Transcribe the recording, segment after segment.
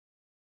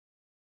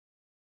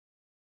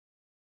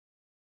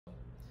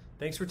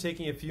Thanks for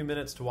taking a few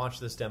minutes to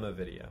watch this demo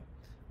video.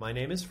 My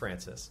name is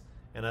Francis,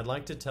 and I'd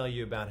like to tell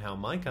you about how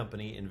my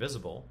company,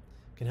 Invisible,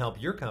 can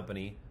help your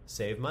company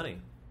save money.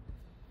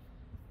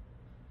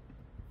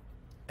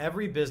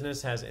 Every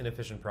business has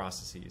inefficient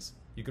processes.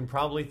 You can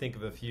probably think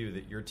of a few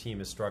that your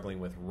team is struggling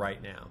with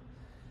right now.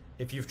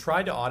 If you've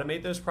tried to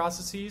automate those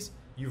processes,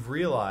 you've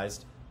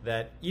realized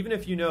that even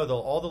if you know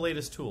all the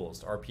latest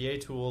tools,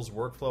 RPA tools,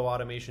 workflow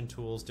automation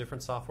tools,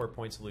 different software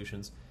point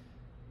solutions,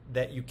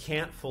 that you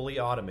can't fully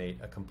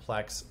automate a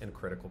complex and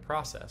critical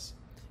process.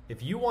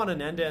 If you want an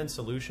end-to-end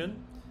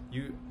solution,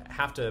 you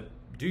have to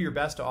do your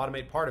best to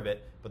automate part of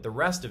it, but the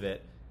rest of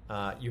it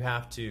you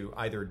have to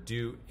either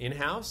do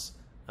in-house,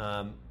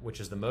 which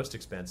is the most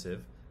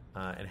expensive,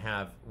 and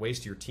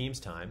waste your team's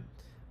time,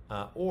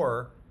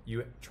 or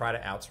you try to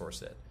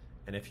outsource it.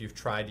 And if you've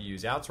tried to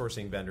use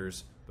outsourcing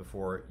vendors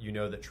before, you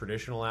know that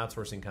traditional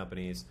outsourcing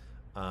companies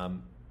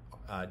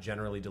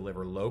generally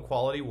deliver low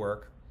quality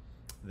work.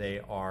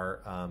 They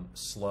are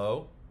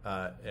slow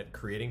at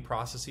creating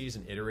processes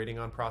and iterating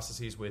on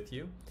processes with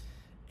you.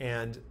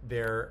 And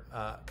they're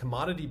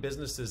commodity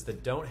businesses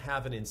that don't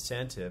have an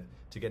incentive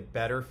to get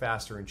better,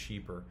 faster, and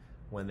cheaper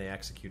when they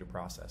execute a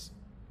process.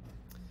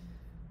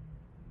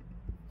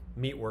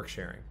 Meet work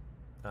sharing.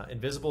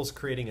 Invisible is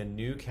creating a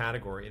new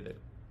category that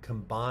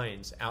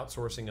combines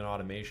outsourcing and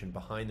automation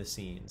behind the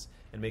scenes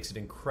and makes it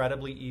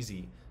incredibly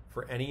easy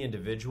for any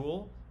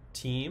individual,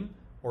 team,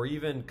 or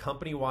even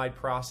company-wide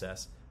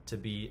process to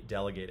be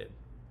delegated.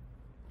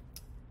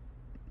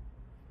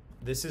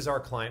 This is our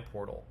client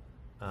portal.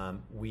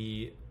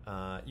 You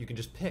can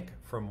just pick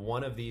from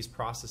one of these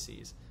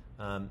processes.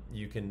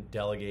 You can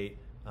delegate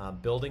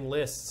building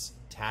lists,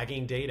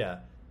 tagging data,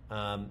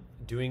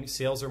 doing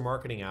sales or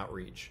marketing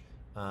outreach,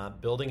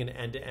 building an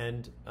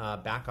end-to-end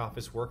back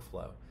office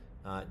workflow,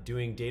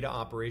 doing data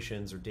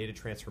operations or data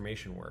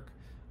transformation work,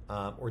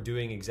 or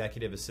doing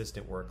executive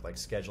assistant work like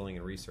scheduling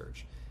and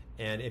research.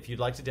 And if you'd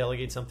like to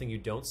delegate something you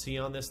don't see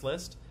on this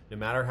list, no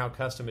matter how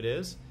custom it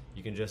is,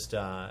 you can just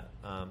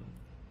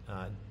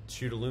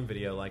shoot a Loom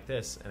video like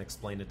this and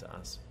explain it to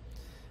us.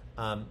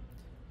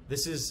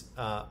 This is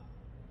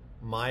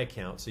my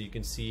account, so you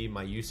can see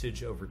my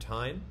usage over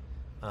time.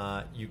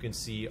 You can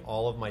see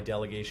all of my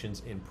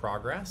delegations in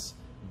progress,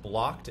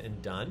 blocked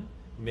and done.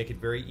 We make it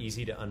very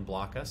easy to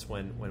unblock us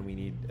when we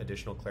need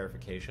additional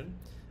clarification.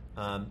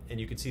 And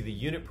you can see the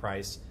unit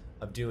price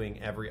of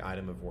doing every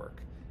item of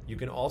work. You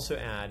can also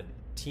add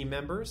team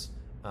members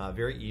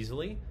very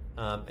easily,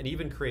 and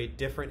even create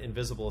different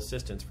invisible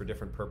assistants for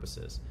different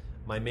purposes.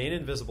 My main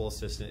invisible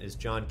assistant is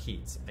John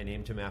Keats. I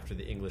named him after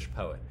the English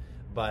poet.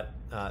 But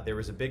there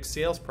was a big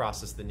sales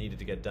process that needed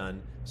to get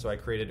done, so I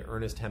created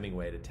Ernest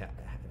Hemingway to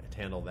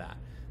handle that.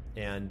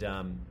 And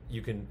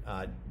you can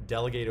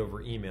delegate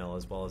over email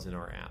as well as in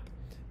our app.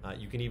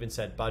 You can even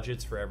set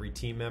budgets for every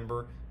team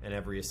member and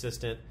every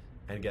assistant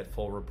and get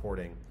full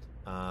reporting,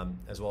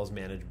 as well as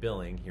manage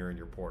billing here in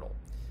your portal.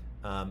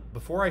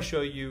 Before I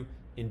show you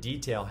in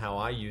detail how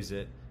I use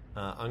it,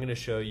 I'm going to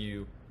show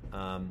you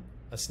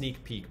a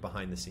sneak peek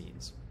behind the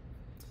scenes.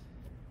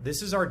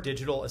 This is our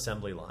digital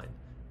assembly line.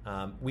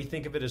 We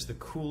think of it as the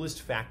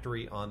coolest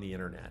factory on the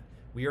internet.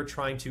 We are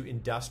trying to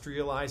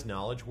industrialize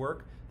knowledge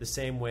work the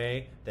same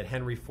way that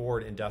Henry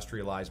Ford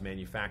industrialized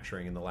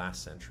manufacturing in the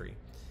last century.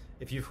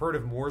 If you've heard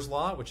of Moore's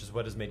Law, which is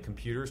what has made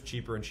computers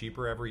cheaper and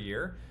cheaper every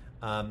year,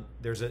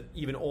 there's an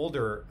even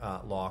older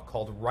law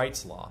called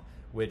Wright's Law,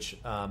 which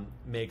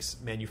makes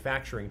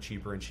manufacturing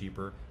cheaper and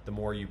cheaper the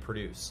more you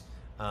produce.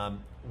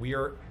 We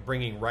are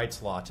bringing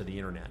Wright's Law to the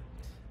internet.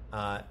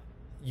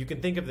 You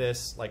can think of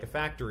this like a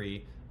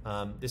factory.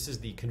 This is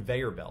the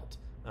conveyor belt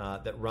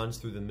that runs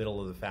through the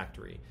middle of the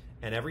factory.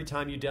 And every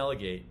time you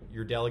delegate,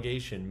 your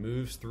delegation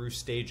moves through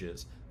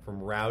stages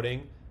from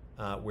routing,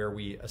 where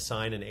we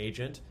assign an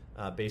agent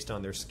based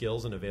on their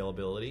skills and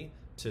availability,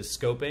 to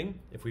scoping.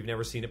 If we've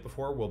never seen it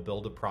before, we'll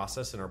build a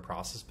process in our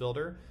process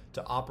builder,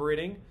 to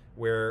operating,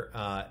 where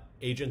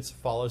agents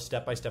follow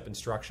step-by-step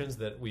instructions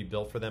that we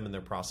built for them in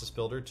their process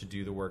builder to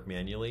do the work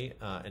manually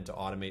and to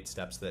automate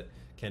steps that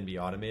can be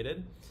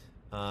automated,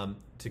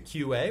 to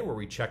QA, where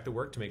we check the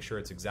work to make sure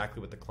it's exactly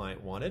what the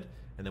client wanted,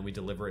 and then we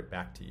deliver it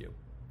back to you.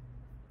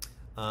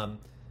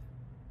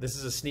 This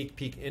is a sneak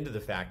peek into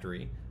the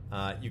factory.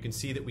 You can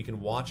see that we can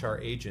watch our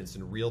agents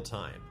in real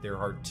time. There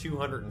are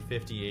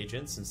 250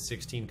 agents in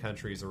 16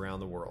 countries around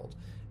the world.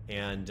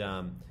 And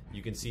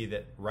you can see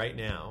that right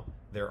now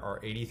there are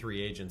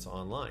 83 agents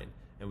online.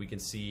 And we can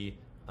see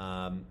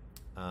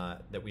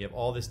that we have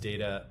all this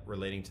data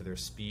relating to their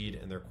speed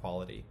and their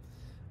quality.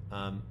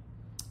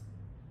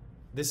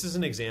 This is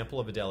an example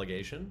of a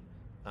delegation.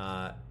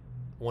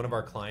 One of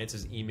our clients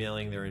is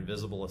emailing their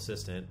invisible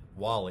assistant,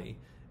 Wally,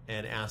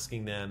 and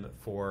asking them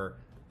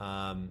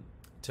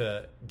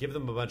to give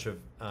them a bunch of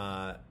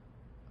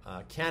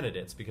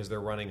candidates because they're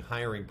running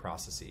hiring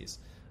processes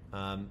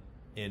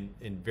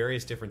in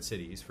various different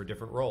cities for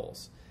different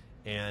roles.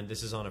 And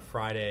this is on a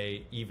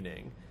Friday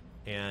evening.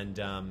 And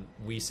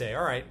we say,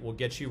 all right, we'll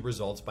get you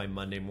results by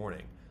Monday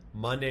morning.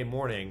 Monday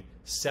morning,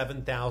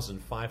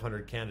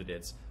 7,500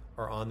 candidates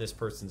are on this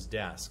person's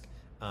desk.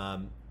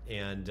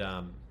 And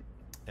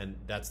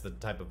that's the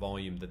type of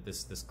volume that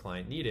this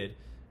client needed.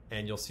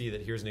 And you'll see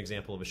that here's an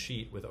example of a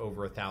sheet with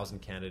over 1,000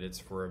 candidates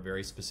for a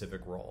very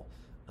specific role.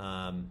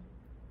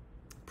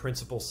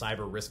 Principal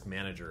cyber risk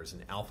managers in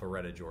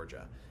Alpharetta,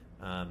 Georgia,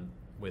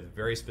 with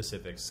very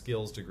specific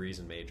skills, degrees,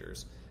 and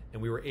majors.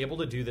 And we were able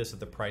to do this at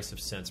the price of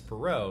cents per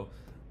row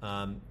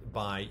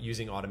by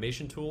using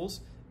automation tools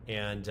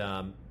and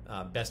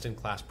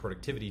best-in-class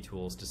productivity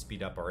tools to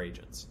speed up our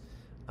agents.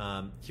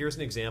 Here's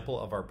an example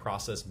of our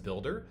process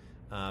builder.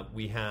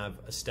 We have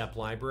a step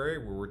library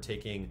where we're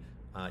taking,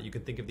 you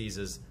can think of these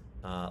as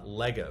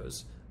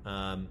Legos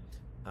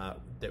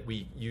that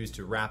we use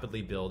to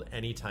rapidly build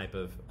any type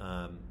of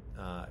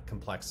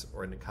complex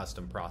or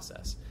custom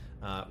process.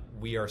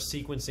 We are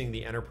sequencing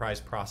the enterprise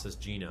process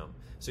genome.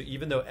 So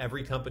even though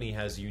every company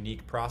has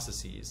unique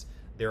processes,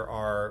 there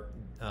are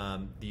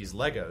these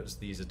Legos,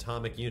 these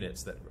atomic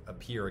units that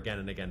appear again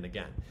and again and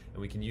again.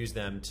 And we can use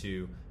them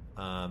to,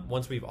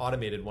 once we've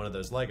automated one of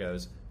those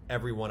Legos,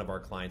 every one of our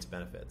clients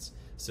benefits.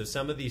 So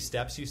some of these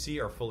steps you see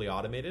are fully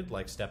automated,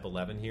 like step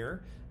 11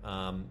 here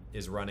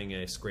is running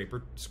a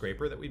scraper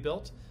that we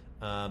built.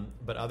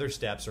 But other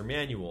steps are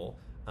manual.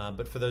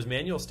 But for those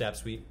manual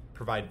steps, we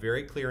provide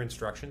very clear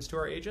instructions to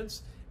our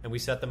agents, and we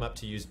set them up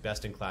to use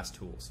best-in-class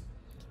tools.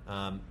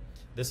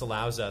 This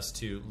allows us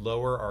to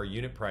lower our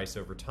unit price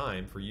over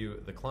time for you,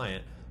 the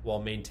client,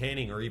 while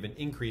maintaining or even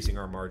increasing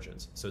our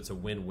margins. So it's a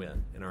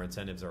win-win, and our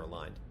incentives are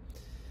aligned.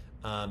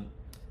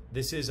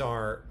 This is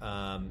our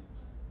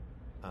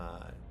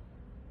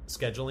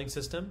scheduling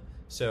system.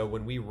 So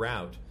when we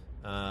route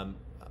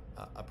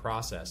a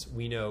process,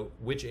 we know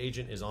which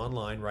agent is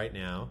online right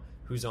now,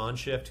 who's on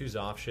shift, who's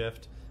off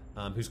shift,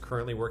 who's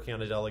currently working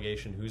on a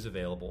delegation, who's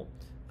available,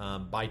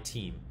 by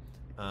team.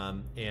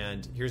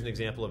 And here's an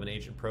example of an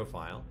agent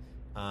profile.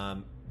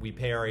 We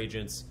pay our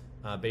agents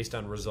based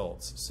on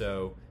results.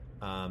 So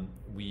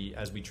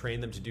as we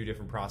train them to do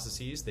different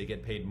processes, they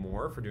get paid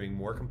more for doing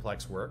more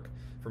complex work,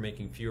 for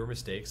making fewer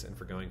mistakes, and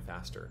for going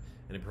faster.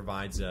 And it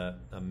provides a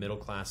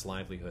middle-class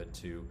livelihood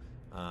to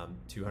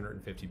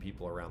 250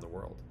 people around the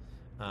world.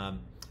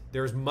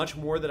 There's much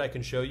more that I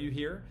can show you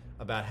here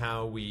about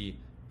how we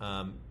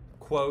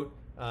quote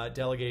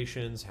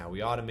delegations, how we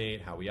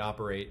automate, how we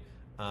operate.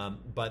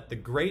 But the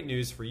great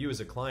news for you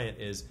as a client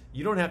is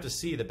you don't have to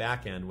see the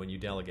back end when you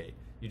delegate.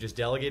 You just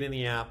delegate in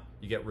the app,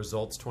 you get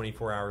results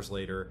 24 hours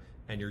later,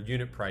 and your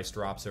unit price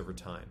drops over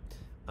time.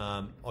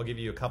 I'll give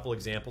you a couple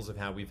examples of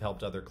how we've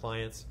helped other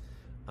clients.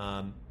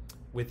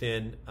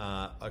 Within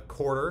a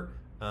quarter,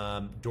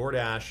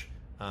 DoorDash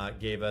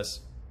gave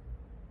us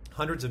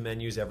hundreds of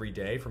menus every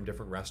day from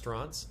different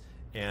restaurants,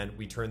 and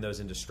we turned those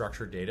into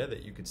structured data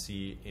that you could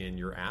see in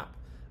your app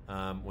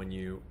when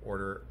you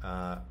order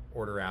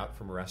out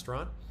from a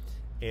restaurant.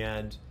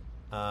 And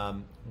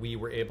we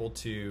were able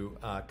to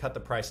cut the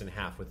price in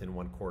half within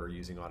 1 quarter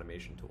using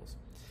automation tools.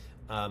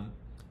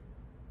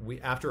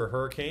 After a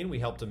hurricane, we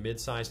helped a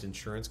mid-sized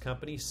insurance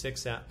company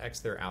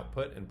 6x their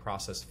output and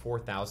process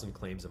 4,000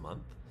 claims a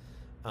month.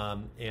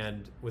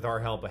 And with our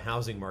help, a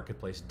housing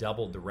marketplace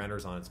doubled the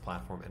renters on its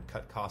platform and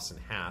cut costs in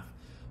half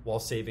while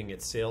saving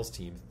its sales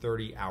team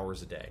 30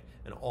 hours a day.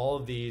 And all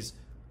of these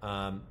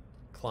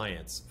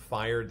clients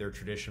fired their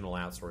traditional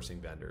outsourcing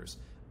vendors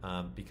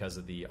because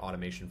of the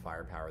automation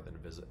firepower that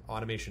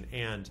automation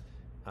and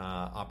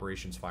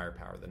operations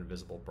firepower that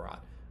Invisible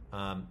brought.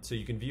 So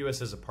you can view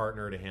us as a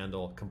partner to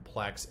handle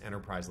complex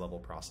enterprise-level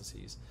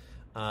processes.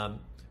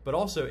 But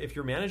also, if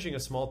you're managing a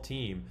small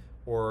team,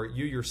 or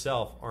you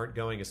yourself aren't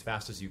going as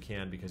fast as you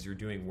can because you're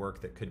doing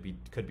work that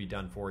could be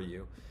done for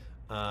you,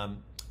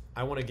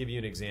 I want to give you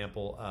an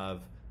example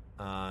of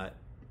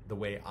the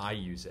way I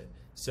use it.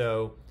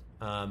 So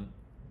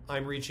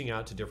I'm reaching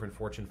out to different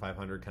Fortune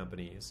 500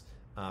 companies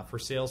for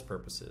sales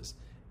purposes,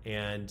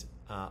 and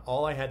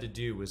all I had to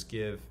do was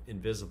give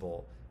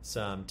Invisible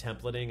some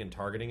templating and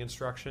targeting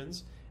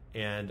instructions,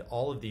 and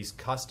all of these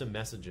custom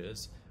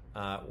messages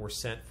were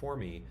sent for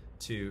me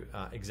to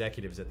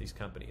executives at these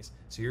companies.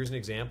 So here's an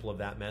example of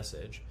that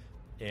message,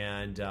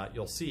 and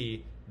you'll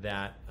see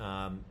that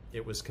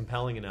it was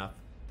compelling enough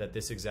that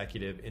this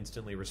executive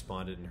instantly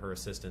responded, and her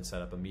assistant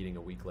set up a meeting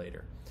a week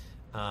later.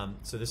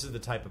 So this is the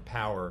type of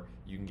power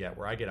you can get,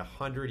 where I get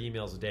 100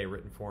 emails a day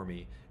written for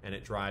me, and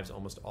it drives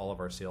almost all of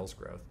our sales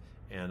growth.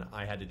 And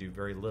I had to do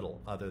very little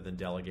other than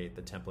delegate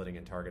the templating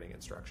and targeting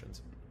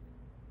instructions.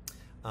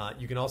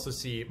 You can also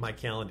see my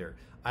calendar.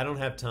 I don't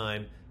have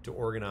time to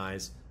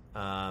organize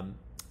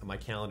my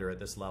calendar at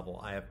this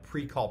level. I have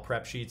pre-call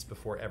prep sheets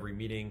before every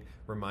meeting,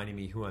 reminding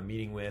me who I'm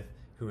meeting with,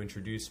 who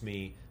introduced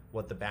me,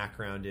 what the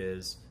background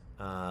is,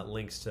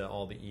 links to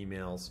all the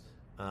emails,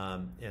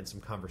 and some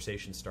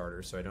conversation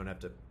starters, so I don't have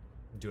to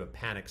do a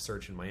panic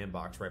search in my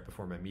inbox right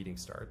before my meeting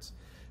starts.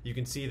 You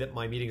can see that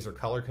my meetings are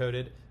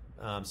color-coded,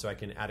 so I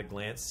can at a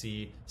glance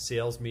see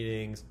sales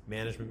meetings,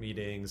 management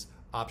meetings,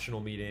 optional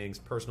meetings,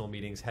 personal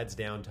meetings, heads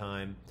down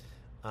time,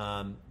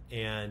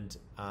 and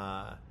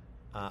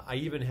I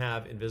even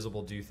have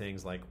Invisible do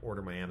things like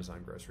order my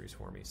Amazon groceries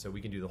for me. So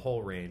we can do the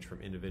whole range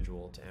from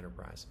individual to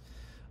enterprise.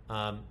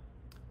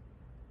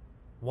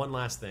 one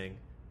last thing.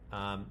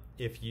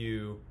 If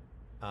you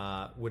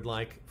would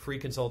like free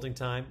consulting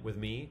time with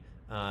me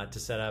to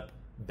set up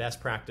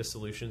best practice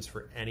solutions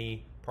for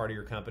any part of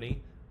your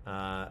company,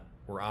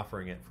 we're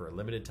offering it for a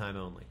limited time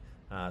only.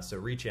 So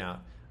reach out.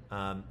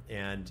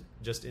 And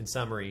just in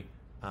summary,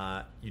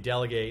 you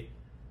delegate,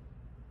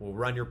 we'll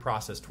run your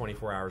process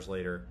 24 hours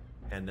later,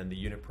 and then the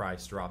unit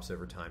price drops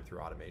over time through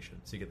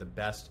automation. So you get the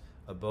best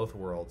of both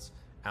worlds,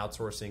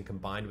 outsourcing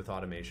combined with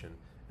automation,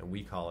 and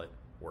we call it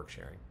work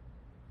sharing.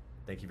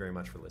 Thank you very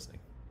much for listening.